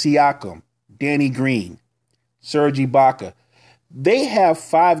 Siakam, Danny Green, Serge Ibaka, they have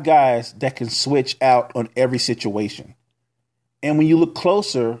five guys that can switch out on every situation. And when you look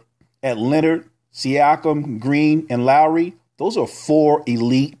closer at Leonard, Siakam, Green, and Lowry, those are four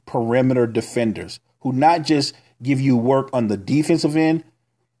elite perimeter defenders who not just give you work on the defensive end,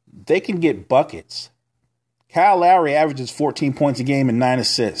 they can get buckets. Kyle Lowry averages 14 points a game and 9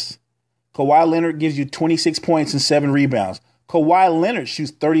 assists. Kawhi Leonard gives you 26 points and 7 rebounds. Kawhi Leonard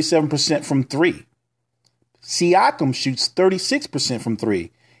shoots 37% from three. Siakam shoots 36% from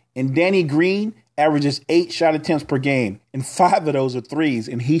three. And Danny Green averages 8 shot attempts per game, and 5 of those are threes,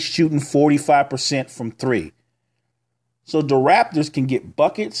 and he's shooting 45% from three. So the Raptors can get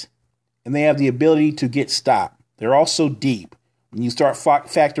buckets, and they have the ability to get stopped. They're also deep. When you start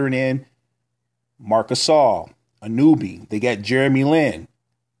factoring in Marc Gasol, Anunoby, they got Jeremy Lin,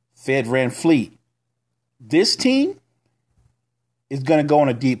 Fred VanVleet. This team is going to go on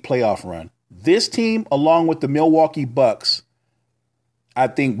a deep playoff run. This team, along with the Milwaukee Bucks, I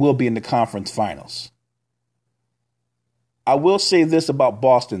think will be in the conference finals. I will say this about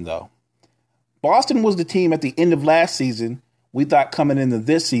Boston, though. Boston was the team at the end of last season we thought coming into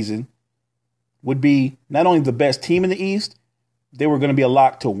this season would be not only the best team in the East, they were going to be a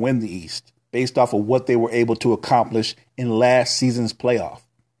lock to win the East. based off of what they were able to accomplish in last season's playoff.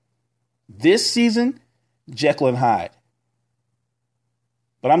 This season, Jekyll and Hyde.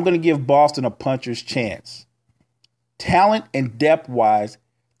 But I'm going to give Boston a puncher's chance. Talent and depth-wise,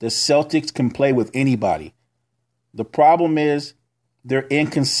 the Celtics can play with anybody. The problem is they're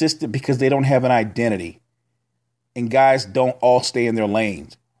inconsistent because they don't have an identity. And guys don't all stay in their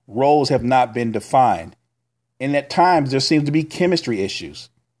lanes. Roles have not been defined. And at times, there seems to be chemistry issues.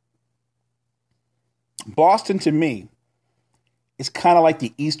 Boston, to me, is kind of like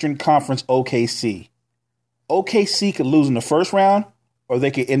the Eastern Conference OKC. OKC could lose in the first round, or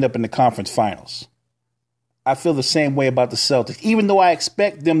they could end up in the conference finals. I feel the same way about the Celtics. Even though I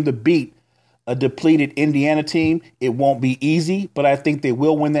expect them to beat a depleted Indiana team, it won't be easy, but I think they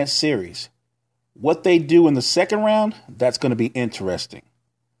will win that series. What they do in the second round, that's going to be interesting.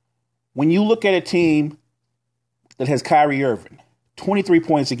 When you look at a team that has Kyrie Irving, 23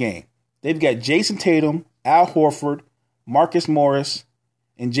 points a game, they've got Jason Tatum, Al Horford, Marcus Morris,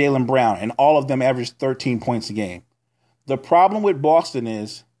 and Jaylen Brown, and all of them average 13 points a game. The problem with Boston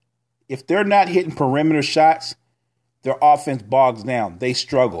is if they're not hitting perimeter shots, their offense bogs down. They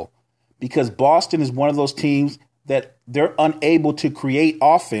struggle because Boston is one of those teams that they're unable to create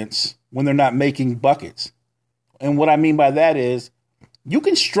offense when they're not making buckets. And what I mean by that is you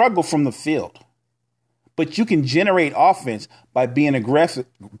can struggle from the field, but you can generate offense by being aggressive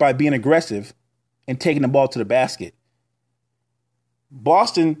and taking the ball to the basket.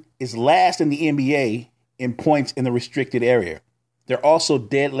 Boston is last in the NBA in points in the restricted area. They're also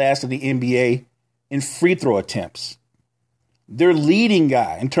dead last in the NBA in free throw attempts. Their leading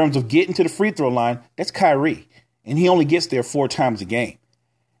guy in terms of getting to the free throw line, that's Kyrie, and he only gets there 4 times a game.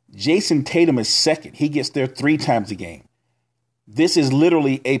 Jason Tatum is second. He gets there 3 times a game. This is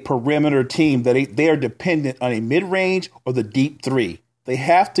literally a perimeter team that they are dependent on a mid-range or the deep 3. They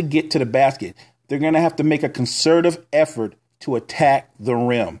have to get to the basket. They're going to have to make a concerted effort to attack the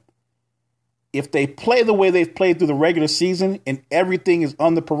rim. If they play the way they've played through the regular season and everything is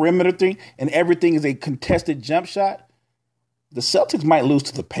on the perimeter thing and everything is a contested jump shot, the Celtics might lose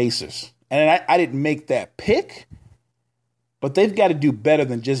to the Pacers. And I didn't make that pick, but they've got to do better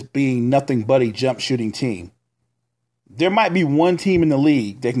than just being nothing but a jump shooting team. There might be one team in the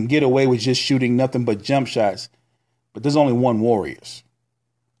league that can get away with just shooting nothing but jump shots, but there's only one Warriors.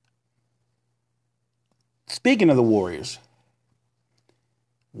 Speaking of the Warriors,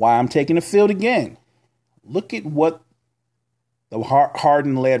 why I'm taking the field again. Look at what the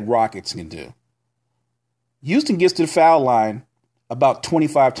Harden-led Rockets can do. Houston gets to the foul line about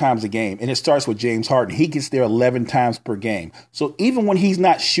 25 times a game, and it starts with James Harden. He gets there 11 times per game. So even when he's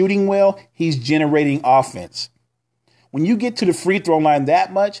not shooting well, he's generating offense. When you get to the free throw line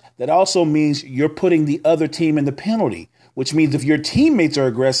that much, that also means you're putting the other team in the penalty, which means if your teammates are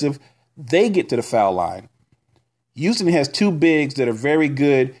aggressive, they get to the foul line. Houston has 2 bigs that are very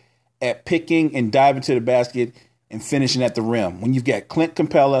good at picking and diving to the basket and finishing at the rim. When you've got Clint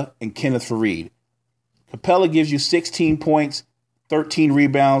Capella and Kenneth Faried. Capella gives you 16 points, 13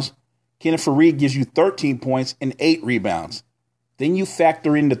 rebounds. Kenneth Faried gives you 13 points and 8 rebounds. Then you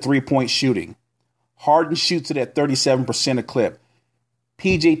factor in the 3-point shooting. Harden shoots it at 37% a clip.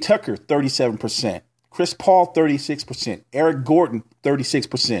 PJ Tucker, 37%. Chris Paul, 36%. Eric Gordon,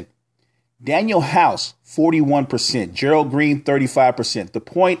 36%. Daniel House, 41%. Gerald Green, 35%. The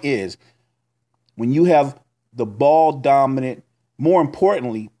point is, when you have the ball dominant, more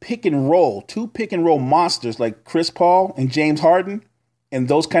importantly, pick and roll, 2 pick and roll monsters like Chris Paul and James Harden and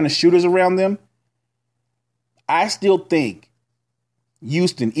those kind of shooters around them, I still think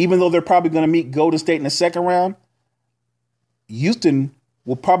Houston, even though they're probably going to meet Golden State in the second round, Houston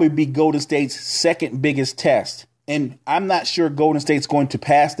will probably be Golden State's second biggest test. And I'm not sure Golden State's going to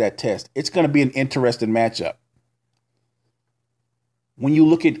pass that test. It's going to be an interesting matchup. When you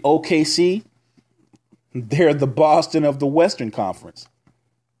look at OKC, they're the Boston of the Western Conference.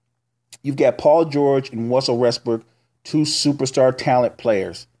 You've got Paul George and Russell Westbrook, 2 superstar talent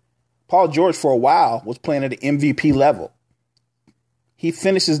players. Paul George, for a while, was playing at the MVP level. He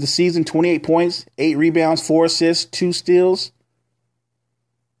finishes the season 28 points, 8 rebounds, 4 assists, 2 steals.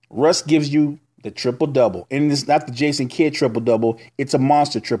 Russ gives you the triple-double. And it's not the Jason Kidd triple-double. It's a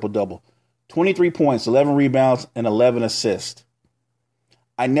monster triple-double. 23 points, 11 rebounds, and 11 assists.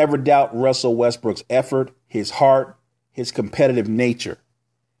 I never doubt Russell Westbrook's effort, his heart, his competitive nature.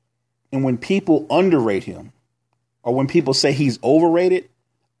 And when people underrate him, or when people say he's overrated,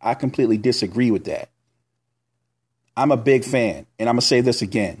 I completely disagree with that. I'm a big fan, and I'm going to say this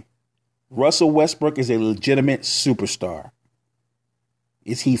again. Russell Westbrook is a legitimate superstar.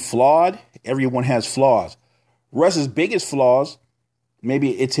 Is he flawed? Everyone has flaws. Russ's biggest flaws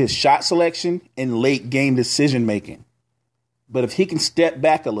Maybe it's his shot selection and late game decision making. But if he can step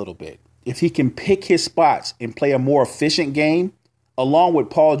back a little bit, if he can pick his spots and play a more efficient game, along with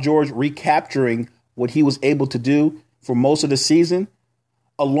Paul George recapturing what he was able to do for most of the season,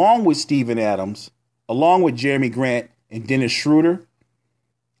 along with Steven Adams, along with Jeremy Grant and Dennis Schroeder,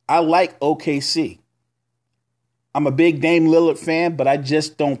 I like OKC. I'm a big Dame Lillard fan, but I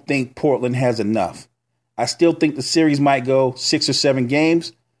just don't think Portland has enough. I still think the series might go 6 or 7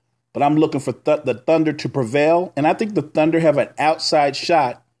 games, but I'm looking for the Thunder to prevail, and I think the Thunder have an outside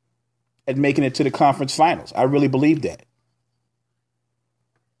shot at making it to the conference finals. I really believe that.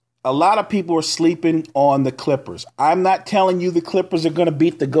 A lot of people are sleeping on the Clippers. I'm not telling you the Clippers are going to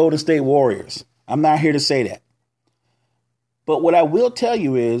beat the Golden State Warriors. I'm not here to say that. But what I will tell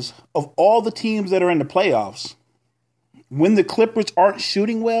you is, of all the teams that are in the playoffs, when the Clippers aren't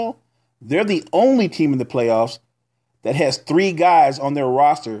shooting well, they're the only team in the playoffs that has 3 guys on their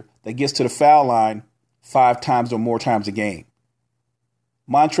roster that gets to the foul line 5 times or more times a game.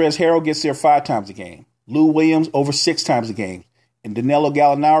 Montrezl Harrell gets there 5 times a game. Lou Williams over 6 times a game. And Danilo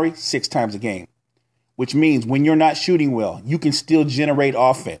Gallinari 6 times a game. Which means when you're not shooting well, you can still generate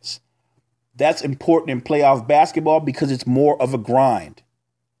offense. That's important in playoff basketball because it's more of a grind.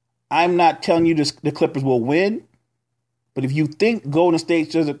 I'm not telling you the Clippers will win, but if you think Golden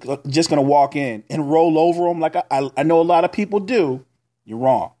State's just going to walk in and roll over them like I know a lot of people do, you're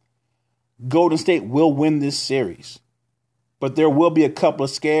wrong. Golden State will win this series, but there will be a couple of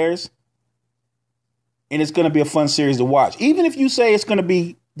scares, and it's going to be a fun series to watch. Even if you say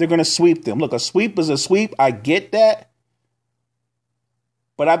they're going to sweep them. Look, a sweep is a sweep. I get that.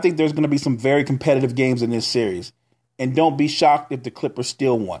 But I think there's going to be some very competitive games in this series. And don't be shocked if the Clippers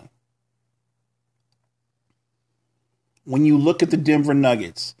still won. When you look at the Denver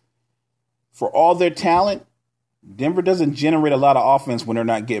Nuggets, for all their talent, Denver doesn't generate a lot of offense when they're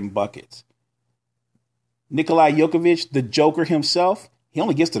not getting buckets. Nikolai Jokic, the Joker himself, he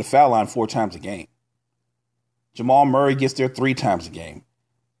only gets to the foul line 4 times a game. Jamal Murray gets there 3 times a game.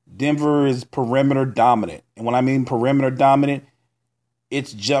 Denver is perimeter dominant. And when I mean perimeter dominant,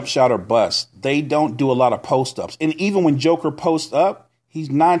 it's jump shot or bust. They don't do a lot of post-ups. And even when Joker posts up, he's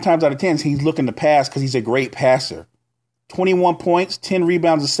 9 times out of 10, he's looking to pass because he's a great passer. 21 points, 10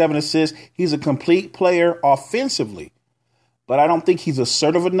 rebounds, and 7 assists. He's a complete player offensively. But I don't think he's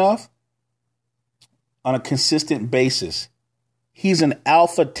assertive enough on a consistent basis. He's an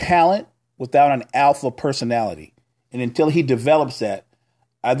alpha talent without an alpha personality. And until he develops that,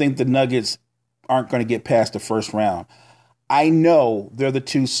 I think the Nuggets aren't going to get past the first round. I know they're the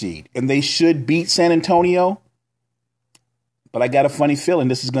 2 seed, and they should beat San Antonio, but I got a funny feeling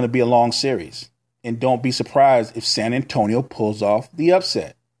this is going to be a long series. And don't be surprised if San Antonio pulls off the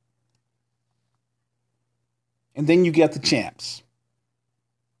upset. And then you get the champs.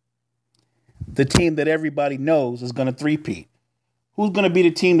 The team that everybody knows is going to three-peat. Who's going to be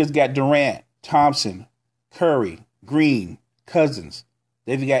the team that's got Durant, Thompson, Curry, Green, Cousins?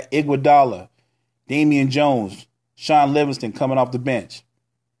 They've got Iguodala, Damian Jones, Sean Livingston coming off the bench.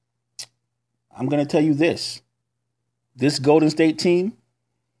 I'm going to tell you this. This Golden State team,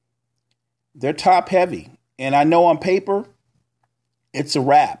 they're top heavy. And I know on paper, it's a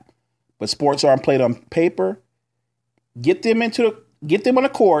wrap. But sports aren't played on paper. Get them on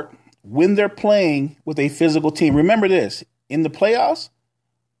the court when they're playing with a physical team. Remember this. In the playoffs,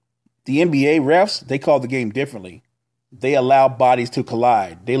 the NBA refs, they call the game differently. They allow bodies to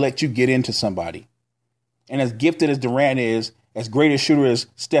collide. They let you get into somebody. And as gifted as Durant is, as great a shooter as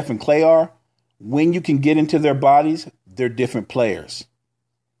Steph and Clay are, when you can get into their bodies, they're different players.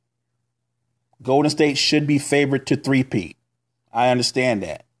 Golden State should be favored to three-peat. I understand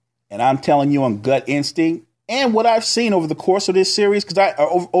that. And I'm telling you on gut instinct and what I've seen over the course of this series,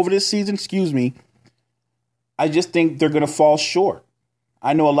 over this season, I just think they're going to fall short.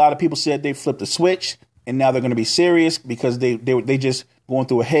 I know a lot of people said they flipped the switch and now they're going to be serious because they just going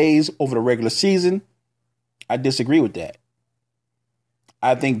through a haze over the regular season. I disagree with that.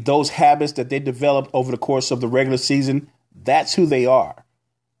 I think those habits that they developed over the course of the regular season, that's who they are.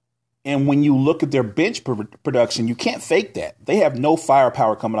 And when you look at their bench production, you can't fake that. They have no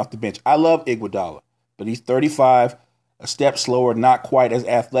firepower coming off the bench. I love Iguodala, but he's 35, a step slower, not quite as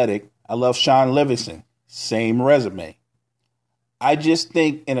athletic. I love Sean Livingston, same resume. I just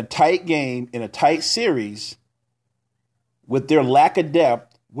think in a tight game, in a tight series, with their lack of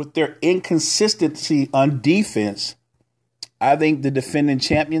depth, with their inconsistency on defense, I think the defending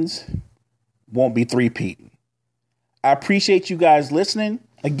champions won't be three-peating. I appreciate you guys listening.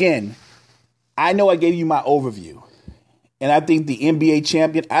 Again, I know I gave you my overview, and I think the NBA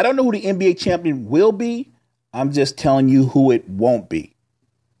champion, I don't know who the NBA champion will be. I'm just telling you who it won't be.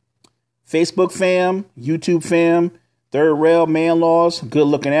 Facebook fam, YouTube fam, Third Rail, Man Laws, good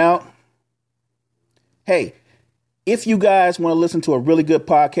looking out. Hey, if you guys want to listen to a really good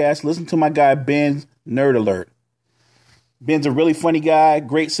podcast, listen to my guy Ben's Nerd Alert. Ben's a really funny guy,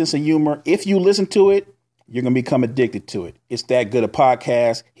 great sense of humor. If you listen to it, you're going to become addicted to it. It's that good a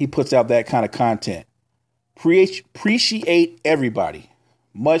podcast. He puts out that kind of content. Appreciate everybody.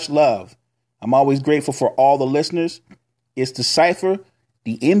 Much love. I'm always grateful for all the listeners. It's the Cypher.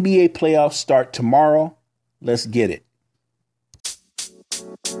 The NBA playoffs start tomorrow. Let's get it.